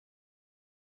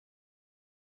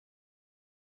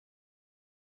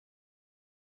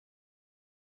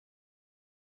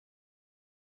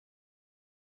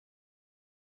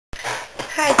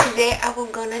Today I will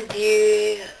gonna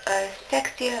do a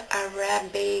sexy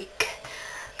Arabic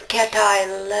cat eye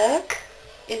look.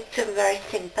 It's very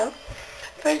simple.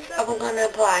 First I will gonna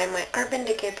apply my Urban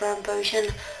Decay Brown Potion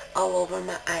all over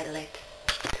my eyelid.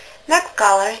 Next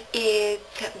color is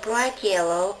bright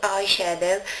yellow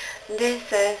eyeshadow. This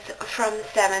is from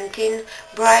 17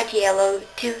 bright yellow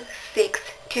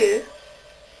 262.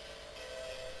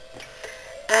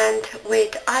 And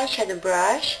with eyeshadow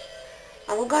brush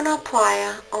I will gonna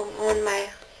apply on my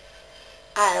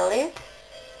eyelid.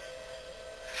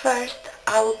 First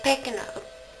I will pick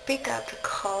up the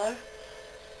color,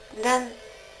 then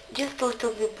just a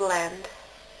little bit blend.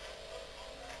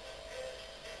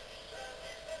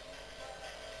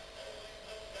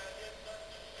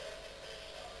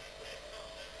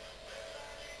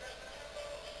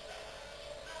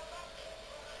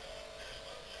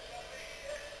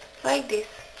 Like this.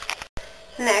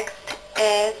 Next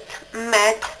is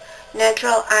matte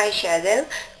natural eyeshadow.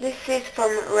 This is from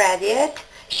Radiant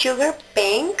Sugar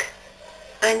Pink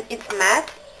and it's matte.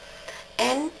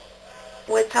 And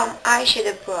with some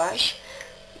eyeshadow brush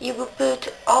you will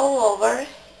put all over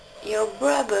your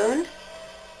brow bone,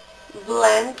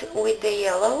 blend with the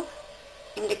yellow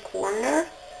in the corner,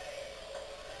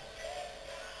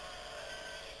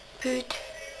 put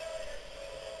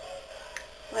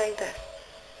like that.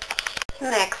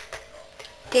 Next,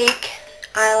 take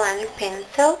eyeliner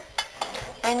pencil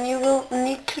and you will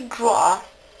need to draw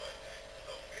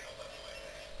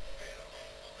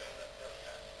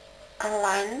a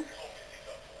line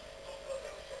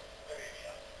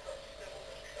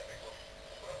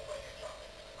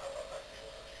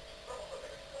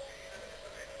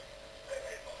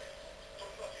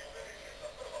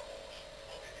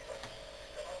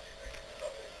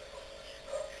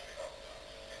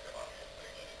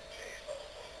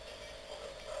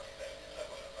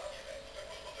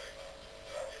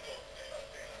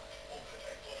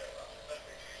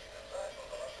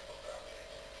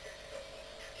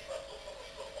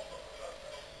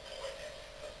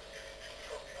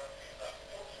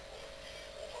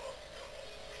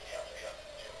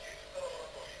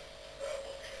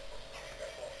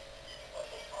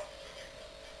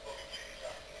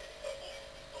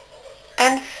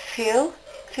and fill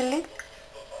it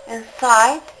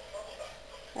inside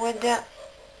with the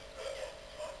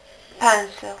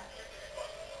pencil.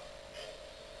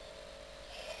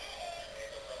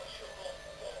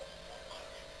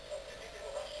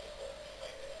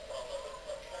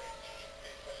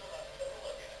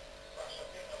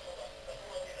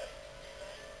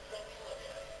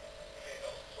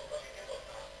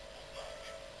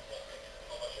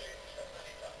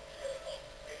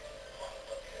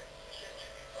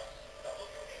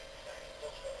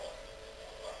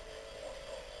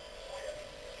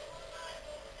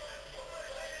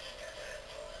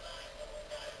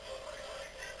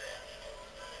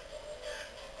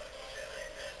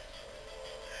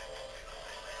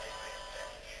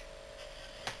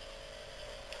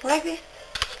 Like this.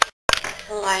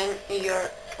 Line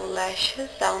your lashes,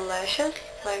 down lashes,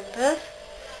 like this.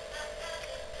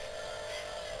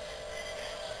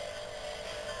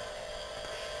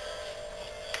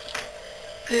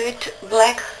 Put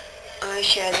black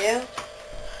eyeshadow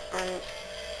on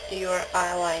your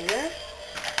eyeliner.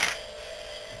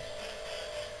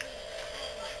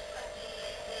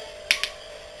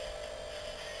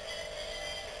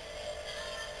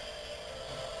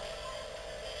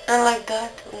 And like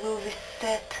that will be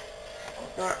set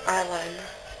your eyeliner.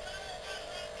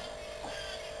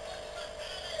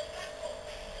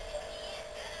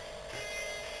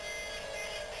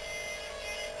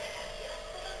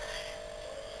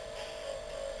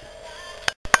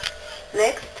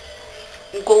 Next,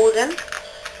 golden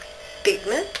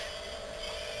pigment.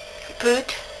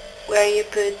 Put where you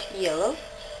put yellow.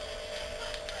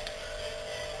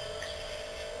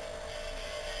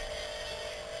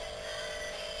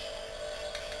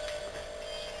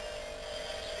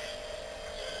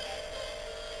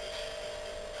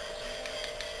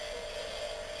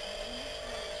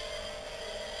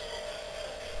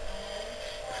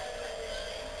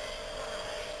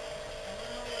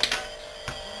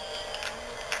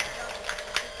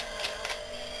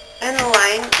 And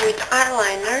line with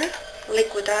eyeliner,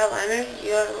 liquid eyeliner,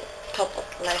 your top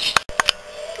of lash.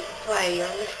 Apply your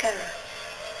mascara.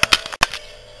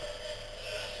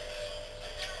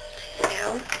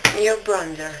 Now your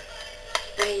bronzer.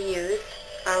 I use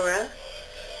Aura.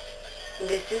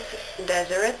 This is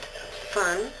Desert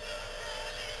Fun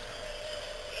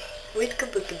with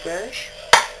Kabuki brush.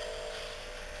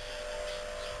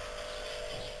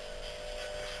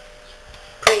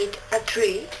 Create a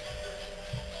tree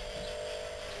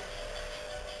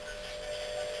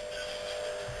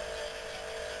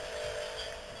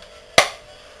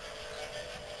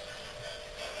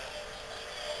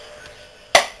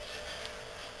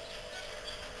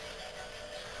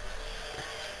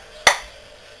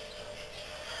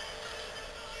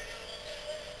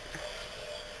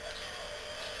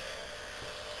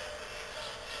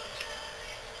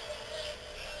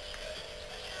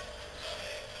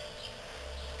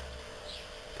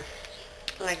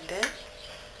like this.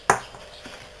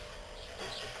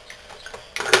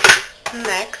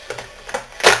 Next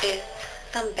is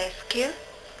some Basquiat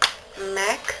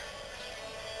MAC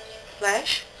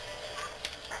Flash.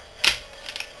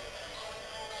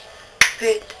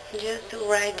 Put just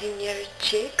right in your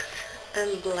cheeks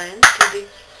and blend it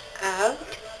out.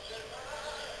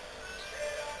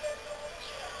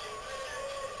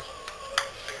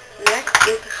 Next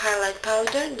is highlight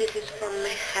powder. This is from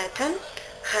Manhattan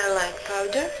highlight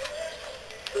powder.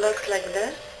 Looks like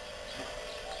this.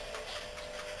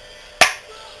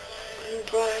 And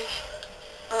brush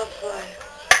apply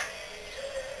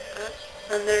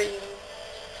under your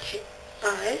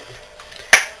eyes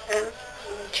and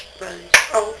cheekbones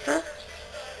also.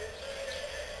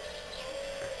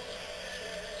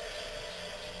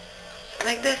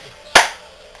 Like this.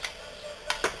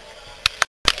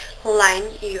 Line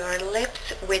your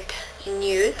lips with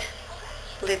nude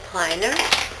lip liner,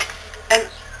 and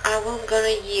I will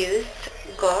gonna use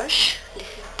Gosh. This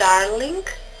is Darling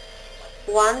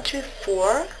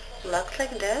 134. Looks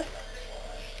like this.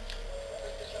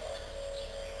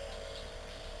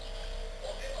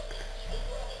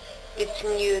 It's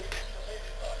nude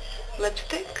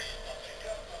lipstick.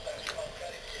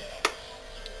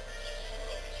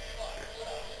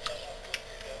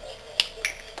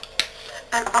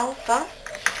 And also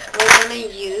we're gonna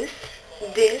use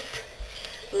this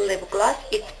lip gloss.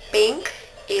 It's pink.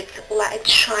 It's Light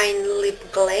Shine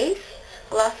Lip Glaze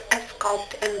Gloss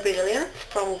Sculpt and Brilliance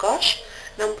from Gosh,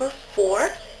 number 4.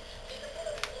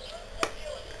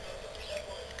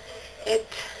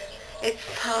 It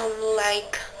sounds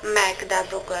like MAC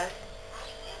Double Glass.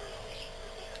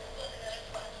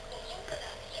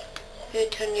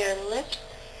 Put on your lips.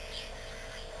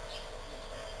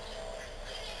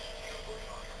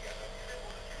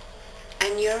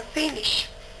 And you're finished.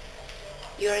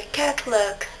 Your cat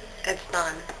look is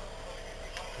done.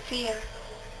 See ya.